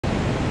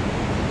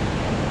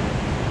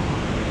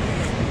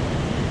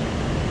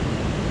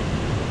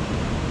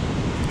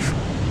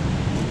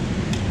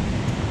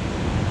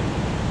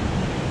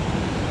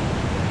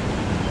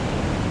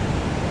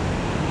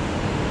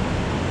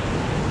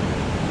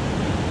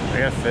I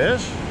got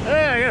fish?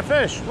 Hey, I got a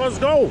fish. Let's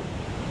go.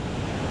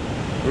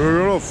 You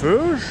got a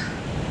fish?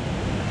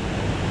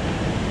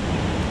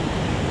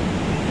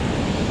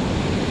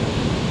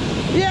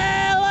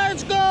 Yeah,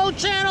 let's go,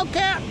 channel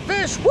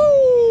catfish. Woo!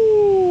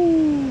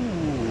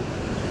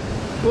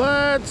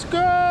 Let's go.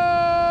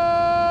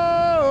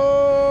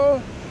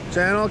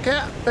 Channel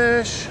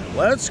catfish.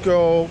 Let's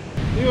go.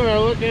 You are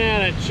looking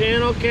at a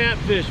channel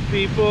catfish,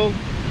 people.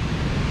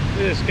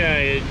 This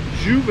guy is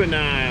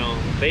juvenile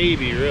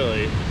baby,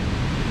 really.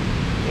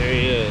 There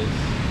he is.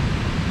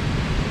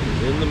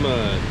 He's in the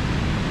mud.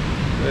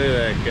 Look at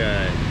that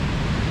guy.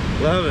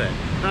 Love it.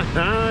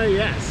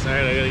 Yes. All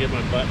right, I gotta get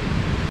my button.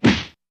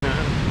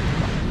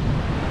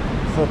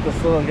 Let's let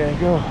this little guy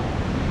go.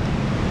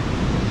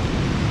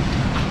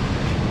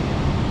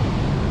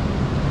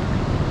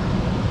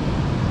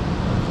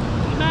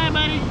 Bye,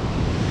 buddy.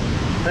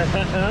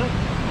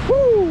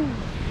 Woo!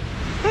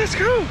 Let's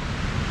go.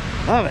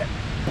 Love it.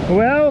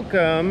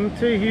 Welcome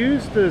to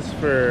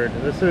Hustisford.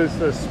 This is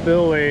the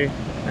spillway,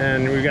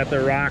 and we got the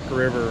Rock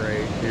River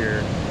right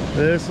here.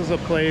 This is a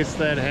place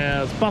that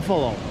has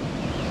buffalo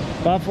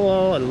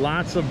and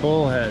lots of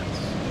bullheads.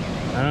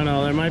 I don't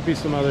know, there might be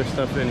some other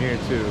stuff in here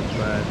too,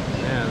 but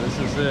yeah, this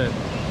is it.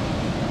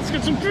 Let's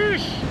get some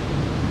fish.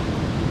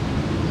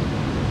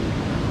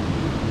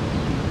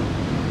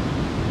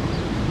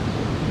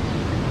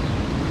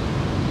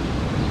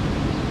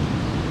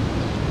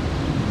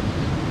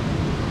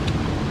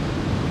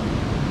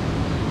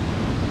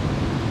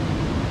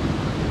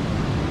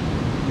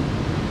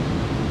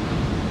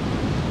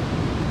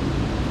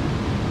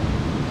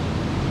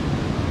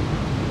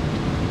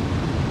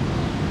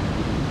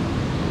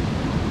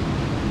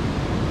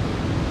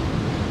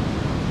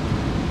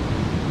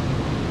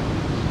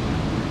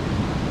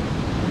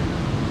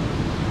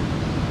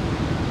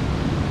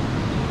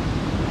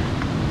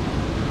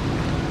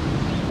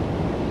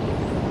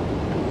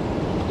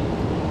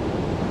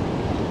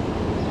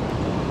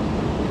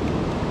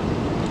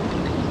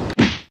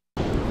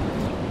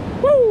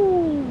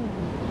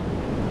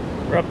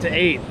 We're up to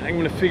 8. I'm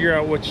gonna figure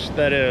out which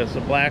that is,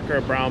 a black or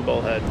a brown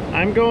bullhead.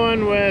 I'm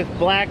going with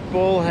black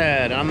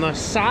bullhead. On the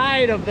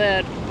side of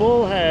that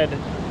bullhead,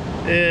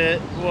 it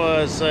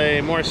was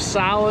a more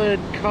solid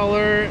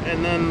color,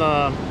 and then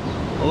a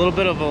little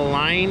bit of a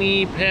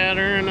liney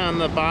pattern on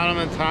the bottom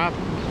and top,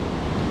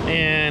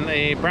 and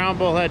a brown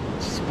bullhead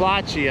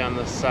splotchy on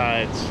the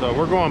sides. So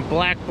we're going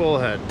black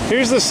bullhead.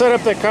 Here's the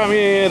setup that caught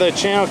me, the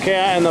channel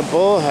cat and the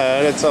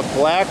bullhead. It's a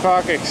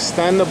Blackhawk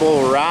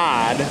extendable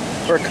rod,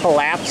 or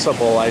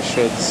collapsible, I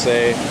should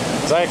say.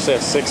 It's actually a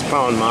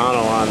 6-pound mono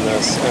on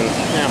this, and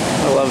yeah,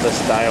 I love this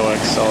Diox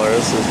seller.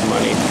 This is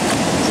money.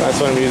 So that's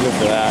what I'm using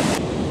for that.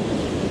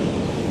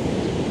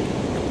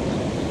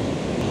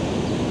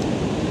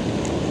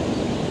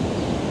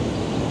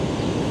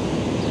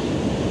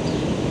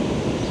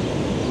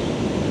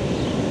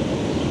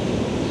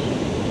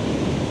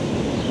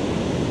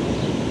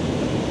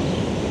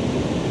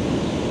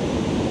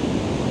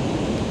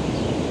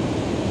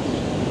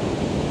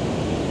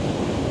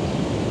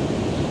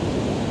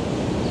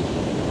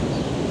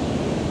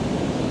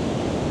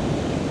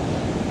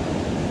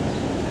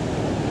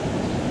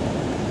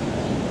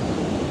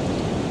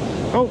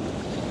 Oh,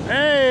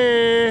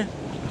 hey,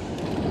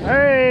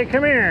 hey,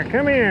 come here,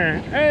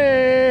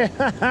 hey,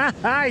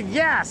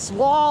 yes,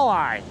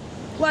 walleye,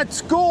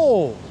 let's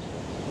go,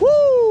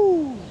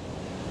 woo,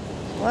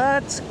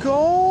 let's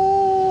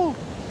go,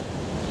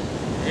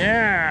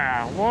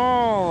 yeah,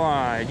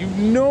 walleye, you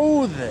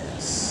know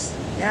this,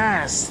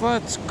 yes,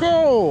 let's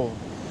go,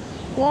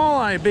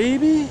 walleye,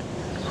 baby,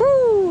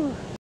 woo,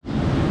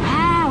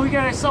 ah, we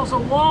got ourselves a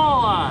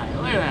walleye,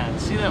 look at that,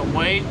 see that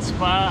white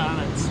spot on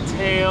its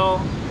tail?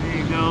 There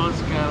you go,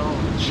 it's got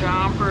little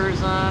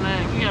chompers on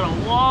it. We got a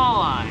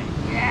walleye.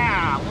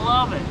 Yeah,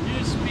 love it.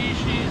 New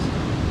species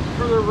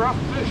for the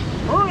Roughfish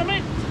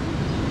tournament.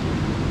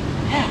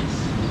 Yes.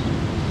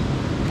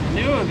 I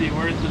knew it would be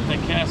worth it to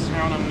cast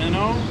around a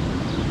minnow.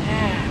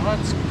 Yeah,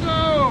 let's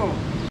go.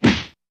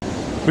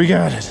 We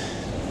got it.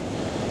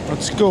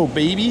 Let's go,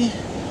 baby.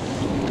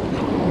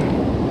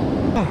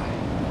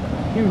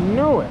 You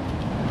know it.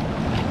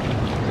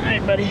 All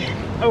right, buddy.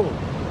 Oh,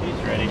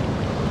 he's ready.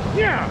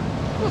 Yeah.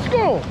 Let's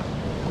go!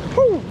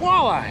 Woo,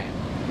 walleye!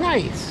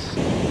 Nice!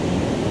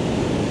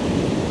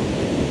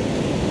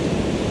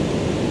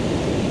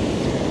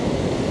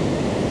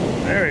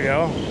 There we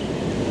go.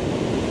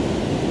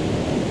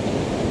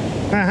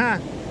 Haha!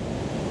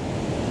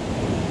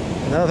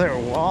 Another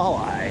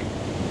walleye.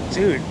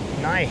 Dude,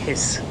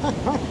 nice.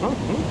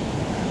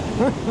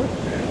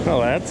 Oh,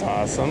 that's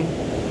awesome.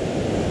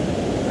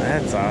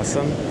 That's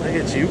awesome. Look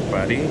at you,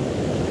 buddy.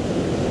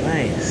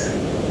 Nice.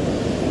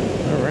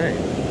 All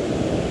right.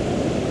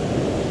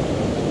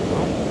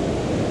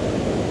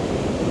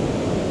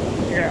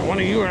 Got one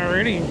of you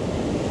already.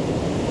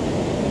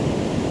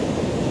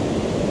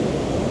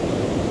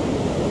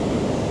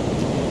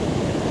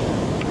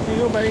 Here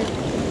you go, buddy.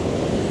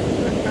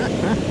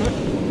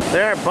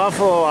 There are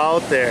buffalo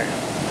out there.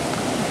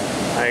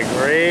 Like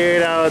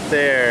right out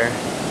there.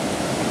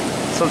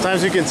 It's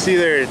Sometimes you can see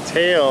their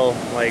tail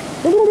like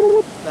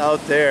out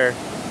there.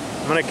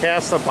 I'm gonna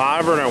cast a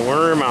bobber and a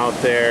worm out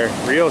there,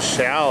 real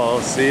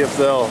shallow, see if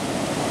they'll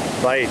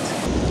bite.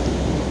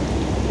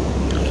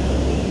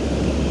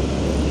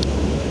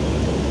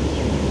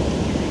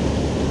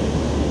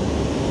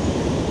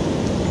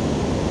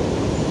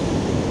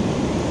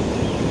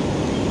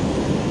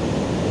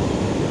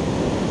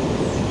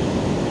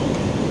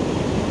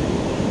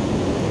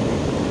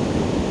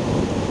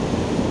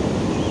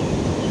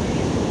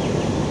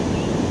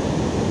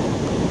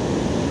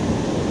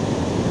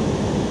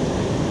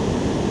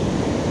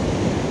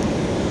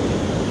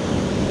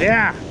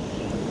 Yeah.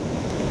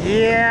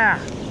 Yeah.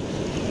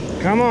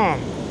 Come on.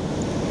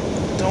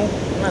 Don't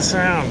mess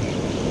around.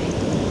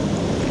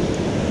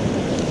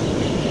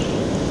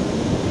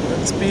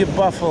 Let's be a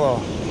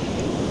buffalo.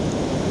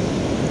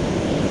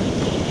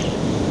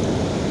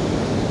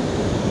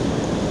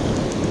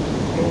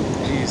 Oh,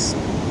 jeez.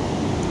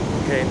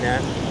 Okay,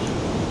 Nat.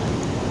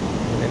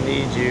 I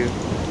need you.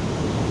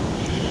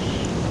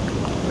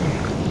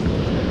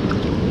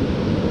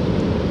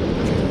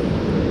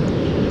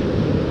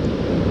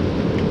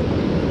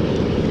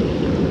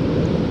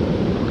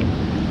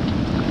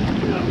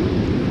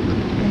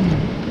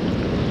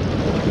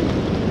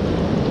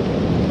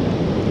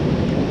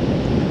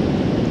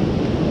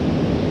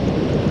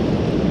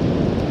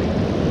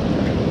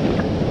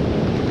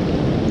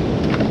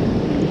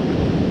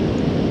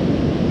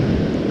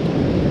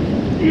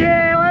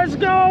 Yeah, let's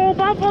go,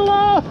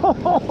 buffalo!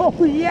 Oh,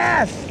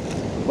 yes!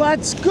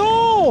 Let's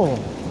go!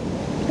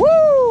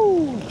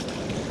 Woo!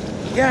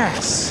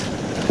 Yes!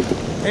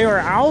 They were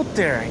out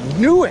there. I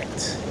knew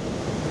it.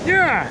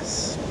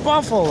 Yes!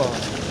 Buffalo.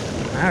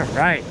 All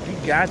right. We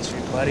got you,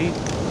 buddy.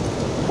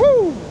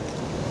 Woo!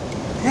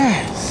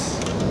 Yes!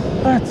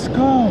 Let's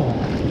go!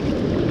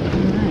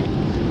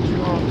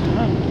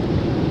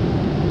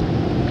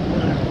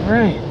 All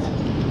right.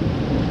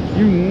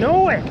 You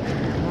know it!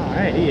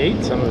 Alright, he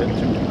ate some of it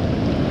too.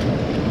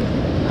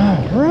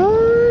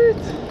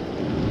 Alright!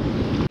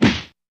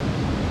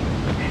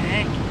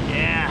 Heck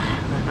yeah!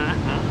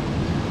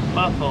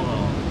 Buffalo.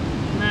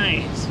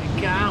 Nice, we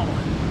got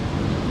one.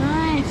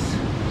 Nice!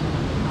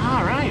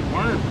 Alright,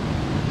 worm.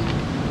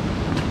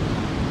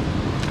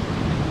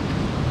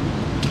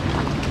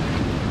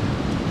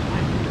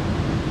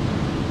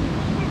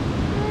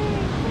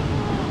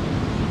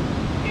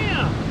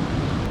 Yeah!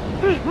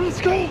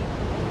 Let's go!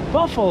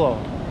 Buffalo!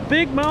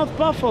 Bigmouth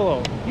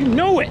buffalo. You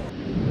know it.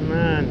 Come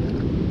on.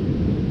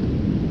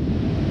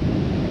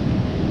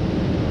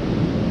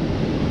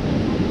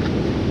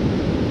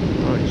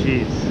 Oh,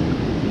 jeez.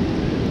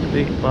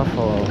 Big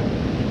buffalo.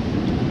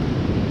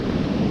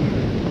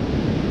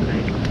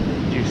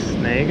 Did you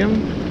snag him?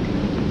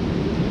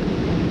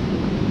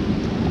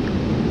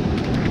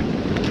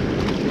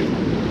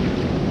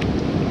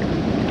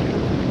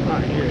 Oh,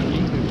 you're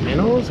eating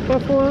minnows,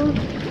 buffalo?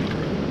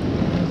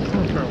 It's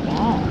time for a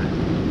walleye.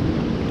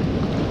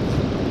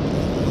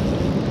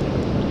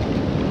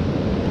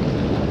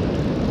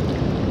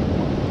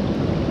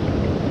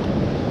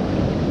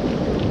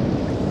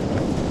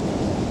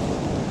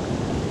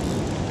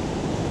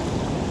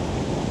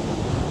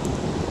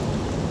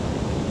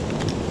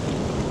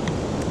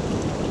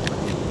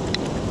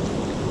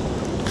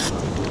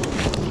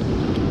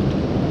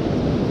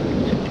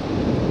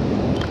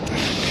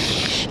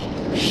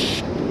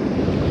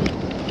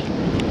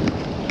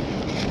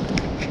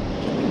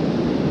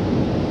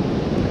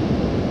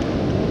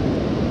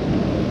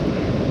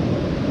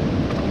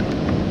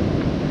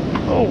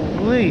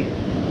 Holy!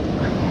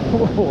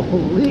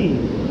 Holy!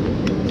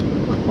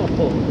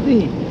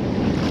 Holy!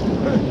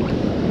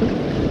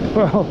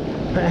 Well,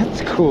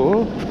 that's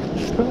cool.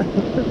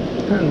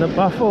 And the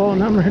buffalo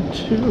number 2.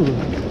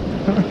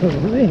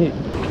 Holy!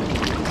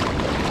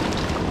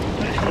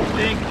 What do you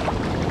think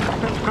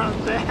about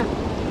that?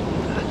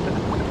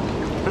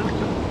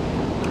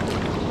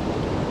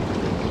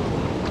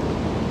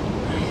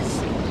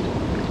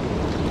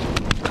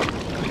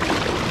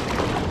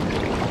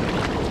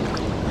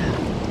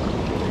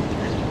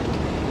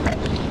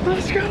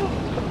 Let's go!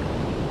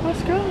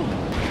 Let's go!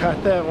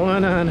 Got that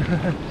one on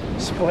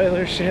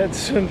spoiler shed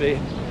swim bait.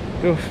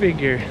 Go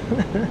figure.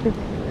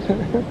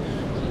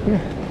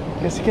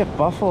 Guess you get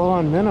buffalo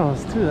on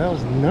minnows too. That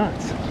was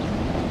nuts.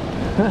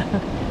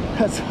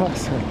 That's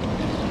awesome.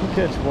 You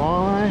catch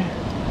walleye,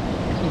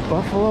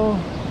 buffalo,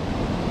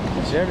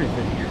 catch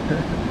everything.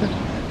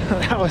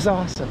 That was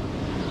awesome.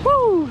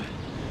 Woo!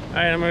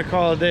 Alright, I'm gonna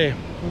call it a day.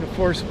 I'm gonna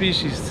 4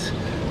 species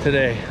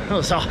today. That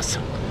was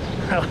awesome.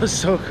 That was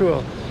so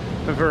cool.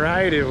 A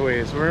variety of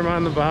ways. Worm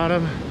on the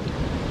bottom,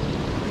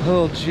 a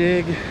little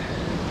jig,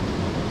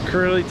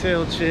 curly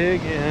tail jig,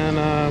 and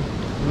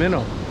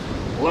minnow.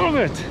 Love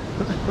it!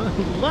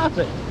 Love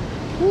it!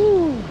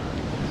 Woo!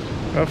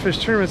 Roughfish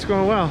tournament's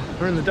going well.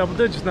 We're in the double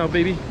digits now,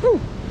 baby.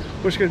 Woo!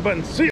 Push good button. See ya!